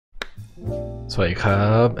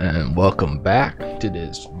Swaikab, and welcome back to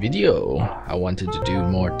this video. I wanted to do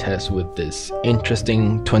more tests with this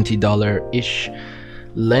interesting $20-ish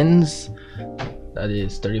lens that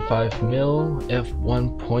is 35mm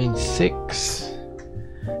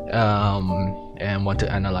f1.6 and want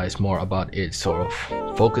to analyze more about its sort of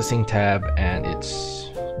focusing tab and its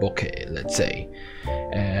bokeh, let's say.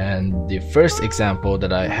 And the first example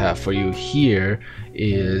that I have for you here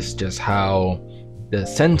is just how the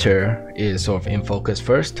center is sort of in focus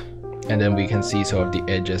first, and then we can see sort of the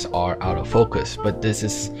edges are out of focus. But this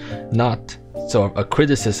is not sort of a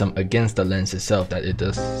criticism against the lens itself that it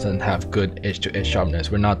doesn't have good edge-to-edge sharpness.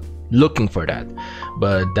 We're not looking for that,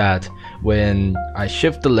 but that when I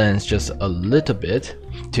shift the lens just a little bit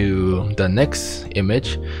to the next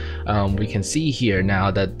image, we can see here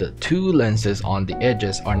now that the two lenses on the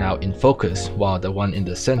edges are now in focus while the one in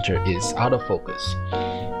the center is out of focus.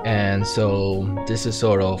 And so this is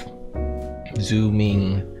sort of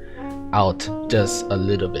zooming out just a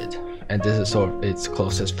little bit, and this is sort of its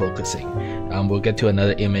closest focusing. We'll get to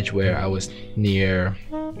another image where I was near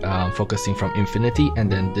focusing from infinity,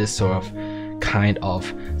 and then this sort of kind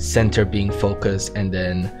of center being focused and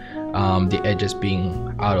then the edges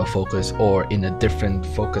being out of focus or in a different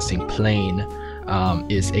focusing plane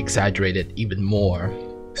is exaggerated even more.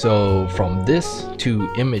 So from these two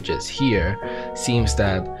images here, seems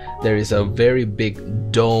that there is a very big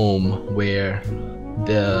dome where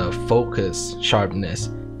the focus sharpness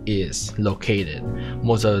is located.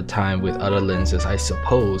 Most of the time with other lenses, I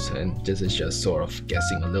suppose, and this is just sort of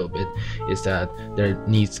guessing a little bit, is that there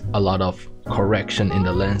needs a lot of correction in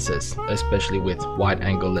the lenses, especially with wide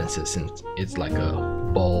angle lenses, since it's like a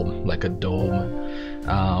bulb, like a dome,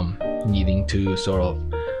 needing to sort of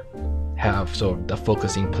have sort of the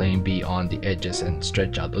focusing plane be on the edges and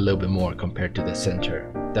stretch out a little bit more compared to the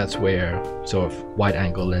center. That's where sort of wide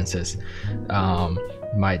angle lenses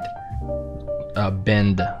might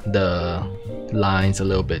bend the lines a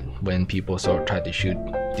little bit when people sort of try to shoot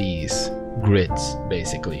these grids.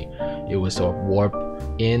 Basically, it will sort of warp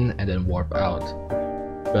in and then warp out,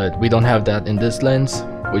 but we don't have that in this lens,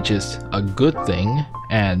 which is a good thing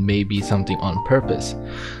and maybe something on purpose.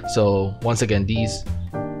 So once again, these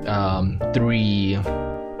three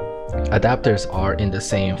adapters are in the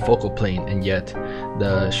same focal plane, and yet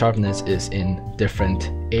the sharpness is in different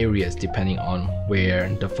areas depending on where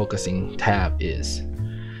the focusing tab is,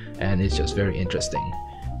 and it's just very interesting.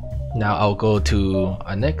 Now I'll go to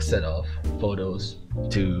a next set of photos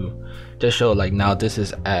to just show, like, now this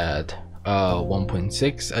is at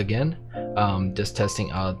 1.6 again, just testing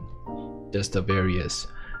out just the various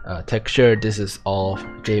texture. This is all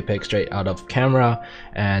JPEG straight out of camera,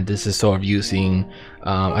 and this is sort of using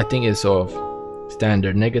I think it's sort of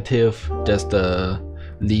standard negative, just the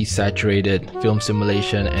least saturated film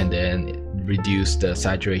simulation, and then reduce the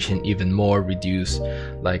saturation even more, reduce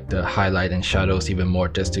like the highlight and shadows even more,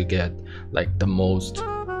 just to get like the most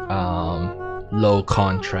low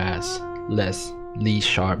contrast, least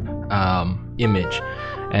sharp image.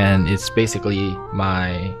 And it's basically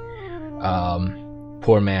my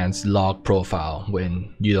poor man's log profile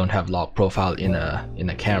when you don't have log profile in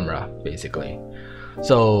a camera, basically.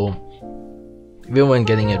 So even when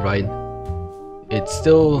getting it right, it's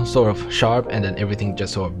still sort of sharp, and then everything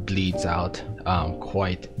just sort of bleeds out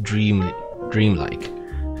quite dreamlike.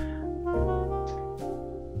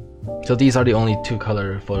 So these are the only two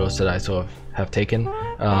color photos that I sort of have taken,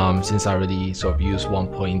 since I already sort of used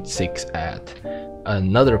 1.6 at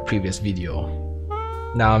another previous video.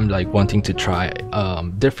 Now I'm like wanting to try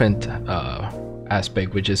different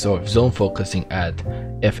aspect, which is sort of zone focusing at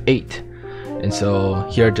f8. And so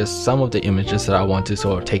here are just some of the images that I want to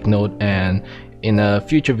sort of take note, and in a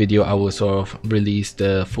future video I will sort of release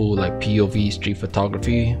the full like POV street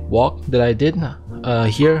photography walk that I did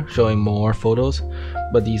here, showing more photos.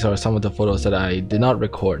 But these are some of the photos that I did not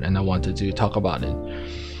record and I wanted to talk about it.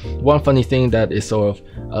 One funny thing that is sort of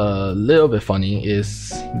a little bit funny is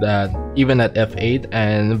that even at f8,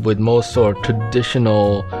 and with most sort of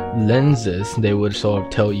traditional lenses, they would sort of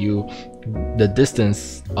tell you the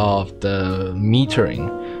distance of the metering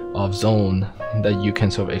of zone that you can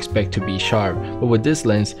sort of expect to be sharp. But with this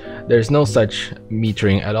lens, there's no such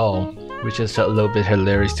metering at all, which is a little bit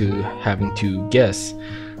hilarious to having to guess.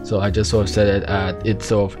 So I just sort of set it at its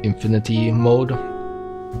sort of infinity mode,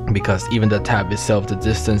 because even the tab itself, the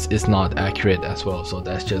distance is not accurate as well. So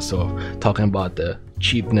that's just sort of talking about the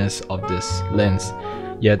cheapness of this lens.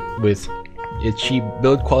 Yet with its cheap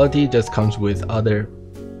build quality, just comes with other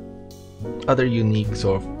unique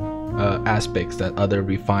sort of aspects that other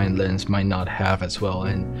refined lens might not have as well,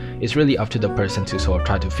 and it's really up to the person to sort of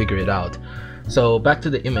try to figure it out. So back to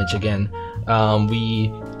the image again.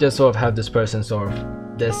 We just sort of have this person sort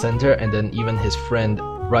of dead center, and then even his friend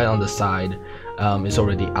right on the side is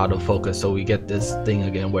already out of focus. So we get this thing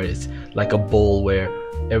again where it's like a bowl where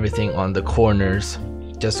everything on the corners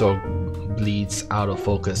just sort of bleeds out of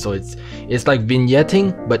focus. So it's like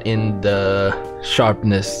vignetting, but in the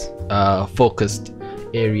sharpness focused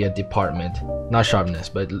area department, not sharpness,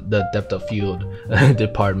 but the depth of field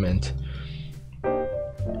department.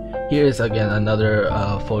 Here is again another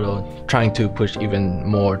photo trying to push even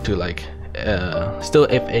more to like still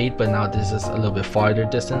f8, but now this is a little bit farther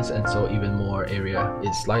distance, and so even more area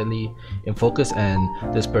is slightly in focus, and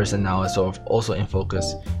this person now is sort of also in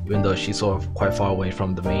focus, even though she's sort of quite far away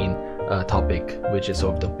from the main topic, which is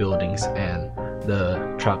sort of the buildings and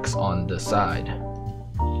the trucks on the side.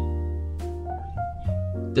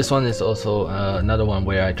 This one is also another one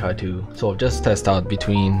where I try to sort of just test out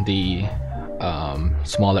between the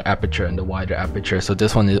smaller aperture and the wider aperture. So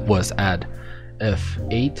this one was at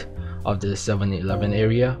f8 of the 7-11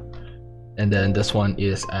 area, and then this one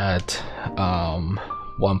is at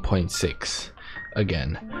 1.6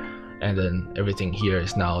 again, and then everything here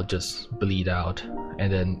is now just bleed out.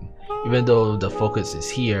 And then even though the focus is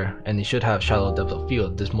here and it should have shallow depth of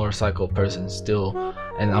field, this motorcycle person still,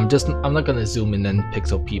 and I'm not gonna zoom in and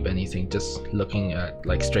pixel peep anything, just looking at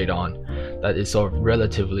like straight on, that is sort of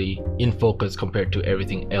relatively in focus compared to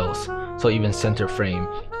everything else. So even center frame,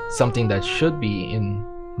 something that should be, in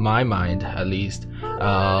my mind at least,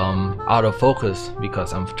 out of focus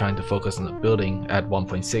because I'm trying to focus on the building at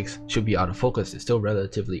 1.6, should be out of focus, it's still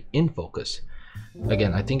relatively in focus.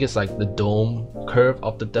 Again, I think it's like the dome curve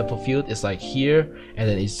of the depth of field is like here, and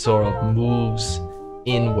then it sort of moves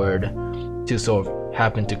inward to sort of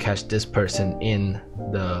happen to catch this person in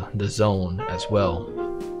the zone as well.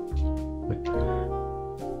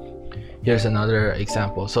 Here's another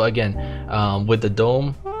example. So again, with the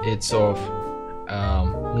dome, it's sort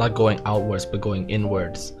of not going outwards but going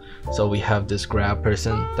inwards. So we have this grab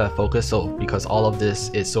person that focus. So because all of this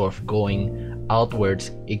is sort of going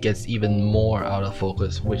outwards, it gets even more out of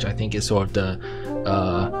focus, which I think is sort of the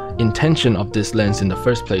intention of this lens in the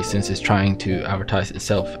first place, since it's trying to advertise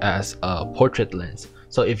itself as a portrait lens.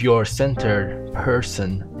 So if your centered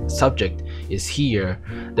person subject is here,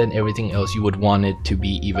 then everything else you would want it to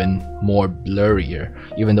be even more blurrier.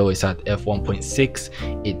 Even though it's at f1.6,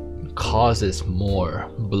 it causes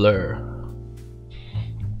more blur.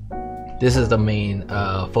 This is the main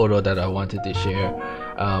photo that I wanted to share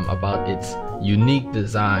about its unique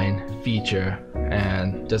design feature,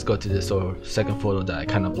 and just go to this sort of second photo that I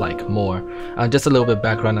kind of like more. Just a little bit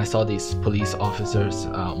background, I saw these police officers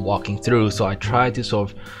walking through, so I tried to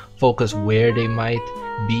sort of focus where they might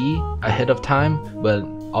be ahead of time, but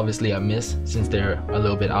obviously I missed since they're a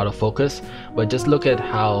little bit out of focus. But just look at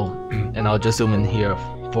how, and I'll just zoom in here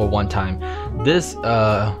for one time, this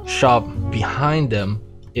shop behind them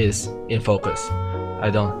is in focus. I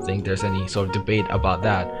don't think there's any sort of debate about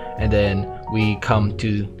that. And then we come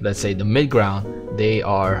to, let's say, the mid-ground, they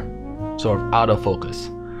are sort of out of focus.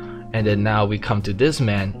 And then now we come to this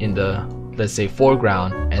man in the, let's say,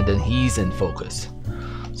 foreground, and then he's in focus.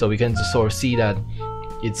 So we can just sort of see that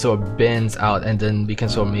it sort of bends out, and then we can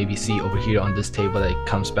sort of maybe see over here on this table that it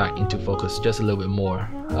comes back into focus just a little bit more.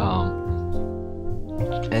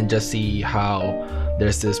 And just see how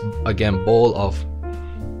there's this, again, bowl of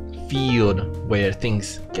field where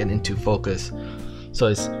things get into focus. So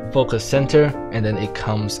it's focus center, and then it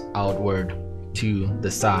comes outward to the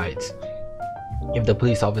sides. If the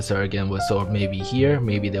police officer again was sort of maybe here,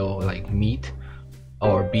 maybe they will like meet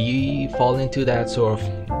or fall into that sort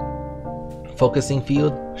of focusing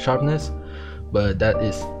field sharpness, but that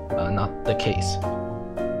is not the case.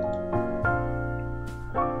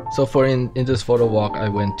 So for in this photo walk, I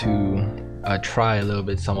went to try a little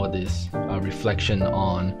bit some of this reflection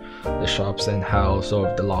on the shops and how sort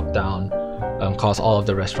of the lockdown caused all of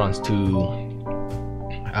the restaurants to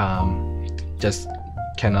just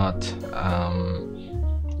cannot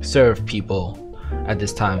serve people at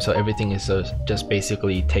this time. So everything is just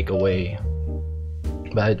basically takeaway.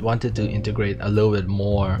 But I wanted to integrate a little bit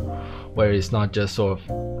more where it's not just sort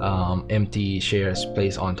of empty chairs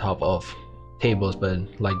placed on top of tables, but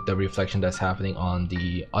like the reflection that's happening on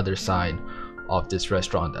the other side of this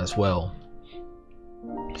restaurant as well.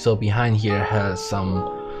 So behind here has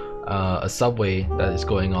some a subway that is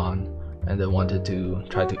going on, and I wanted to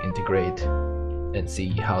try to integrate and see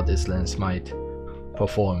how this lens might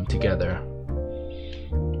perform together.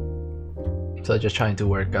 So just trying to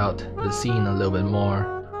work out the scene a little bit more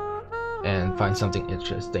and find something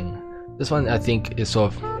interesting. This one I think is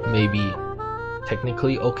sort of maybe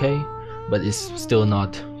technically okay, but it's still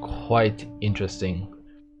not quite interesting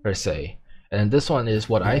per se. And this one is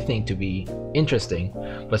what I think to be interesting,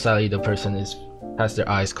 but sadly the person has their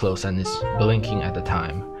eyes closed and is blinking at the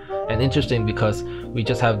time. And interesting because we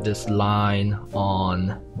just have this line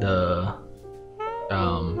on the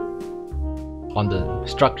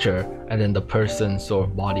structure, and then the person's sort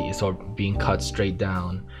of body is sort of being cut straight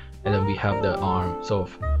down, and then we have the arm sort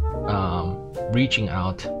of reaching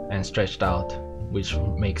out and stretched out, which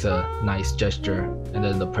makes a nice gesture, and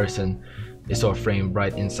then the person is sort of framed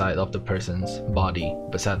right inside of the person's body,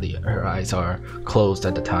 but sadly her eyes are closed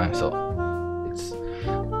at the time, so it's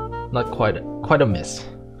not quite a miss.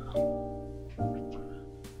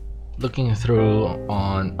 Looking through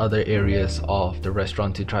on other areas of the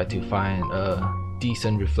restaurant to try to find a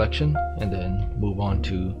decent reflection and then move on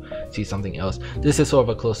to see something else. This is sort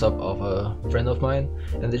of a close-up of a friend of mine,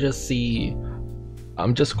 and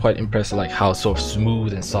I'm just quite impressed like how sort of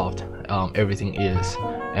smooth and soft everything is.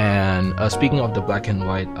 And speaking of the black and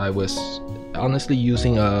white, I was honestly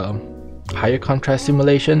using a higher contrast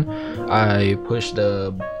simulation. I pushed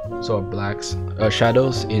the sort of blacks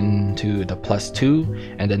shadows into the +2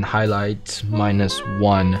 and then highlights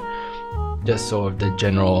 -1, just sort of the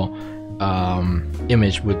general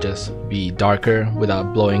image would just be darker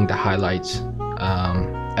without blowing the highlights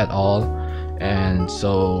at all. And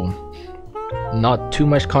so not too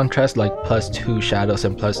much contrast, like +2 shadows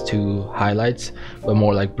and +2 highlights, but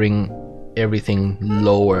more like bring everything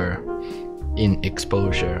lower in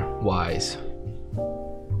exposure wise.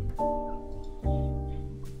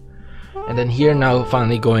 And then here now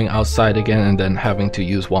finally going outside again and then having to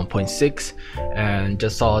use 1.6, and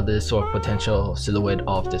just saw this sort of potential silhouette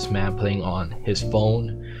of this man playing on his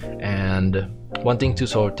phone. And one thing to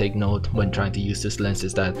sort of take note when trying to use this lens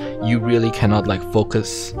is that you really cannot like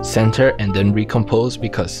focus center and then recompose,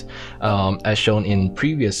 because as shown in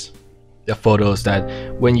previous photos, that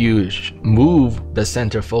when you move the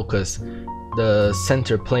center focus, the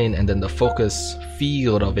center plane and then the focus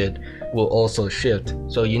field of it will also shift.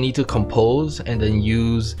 So you need to compose and then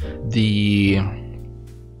use the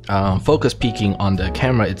focus peaking on the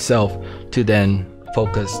camera itself to then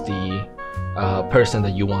focus the person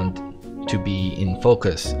that you want to be in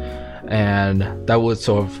focus. And that would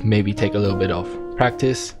sort of maybe take a little bit of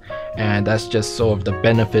practice, and that's just sort of the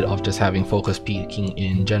benefit of just having focus peaking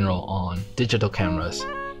in general on digital cameras.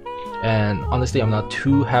 And honestly, I'm not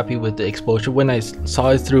too happy with the exposure. When I saw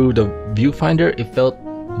it through the viewfinder, it felt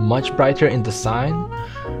much brighter in the sign,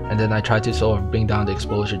 and then I tried to sort of bring down the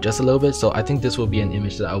exposure just a little bit. So I think this will be an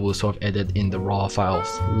image that I will sort of edit in the raw files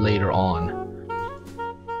later on.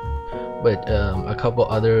 But a couple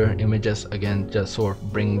other images again just sort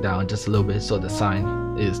of bring down just a little bit so the sign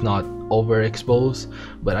is not overexposed.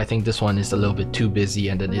 But I think this one is a little bit too busy,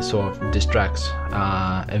 and then it sort of distracts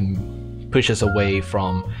and pushes away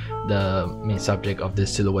from the main subject of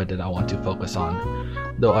this silhouette that I want to focus on.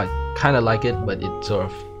 Though I kind of like it, but it sort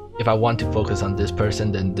of, if I want to focus on this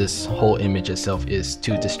person, then this whole image itself is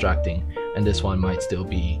too distracting, and this one might still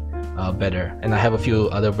be better. And I have a few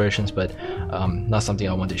other versions, but not something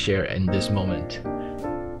I want to share in this moment.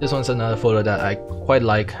 This one's another photo that I quite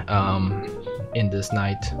like in this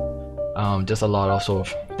night. Just a lot of sort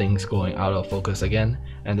of things going out of focus again,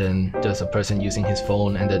 and then just a person using his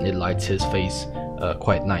phone, and then it lights his face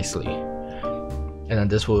quite nicely. And then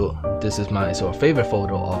this is my sort of favorite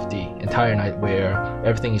photo of the entire night, where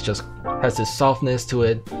everything is just has this softness to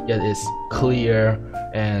it, yet it's clear,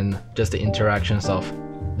 and just the interactions of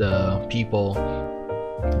the people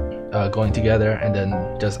going together, and then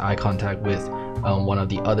just eye contact with one of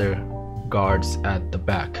the other guards at the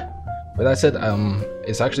back. But that said,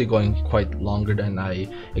 it's actually going quite longer than I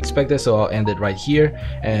expected, so I'll end it right here.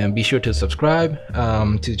 And be sure to subscribe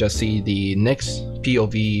to just see the next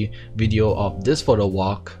POV video of this photo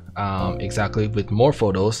walk, exactly with more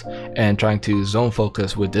photos and trying to zone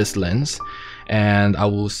focus with this lens. And I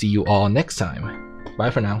will see you all next time. Bye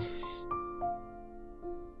for now.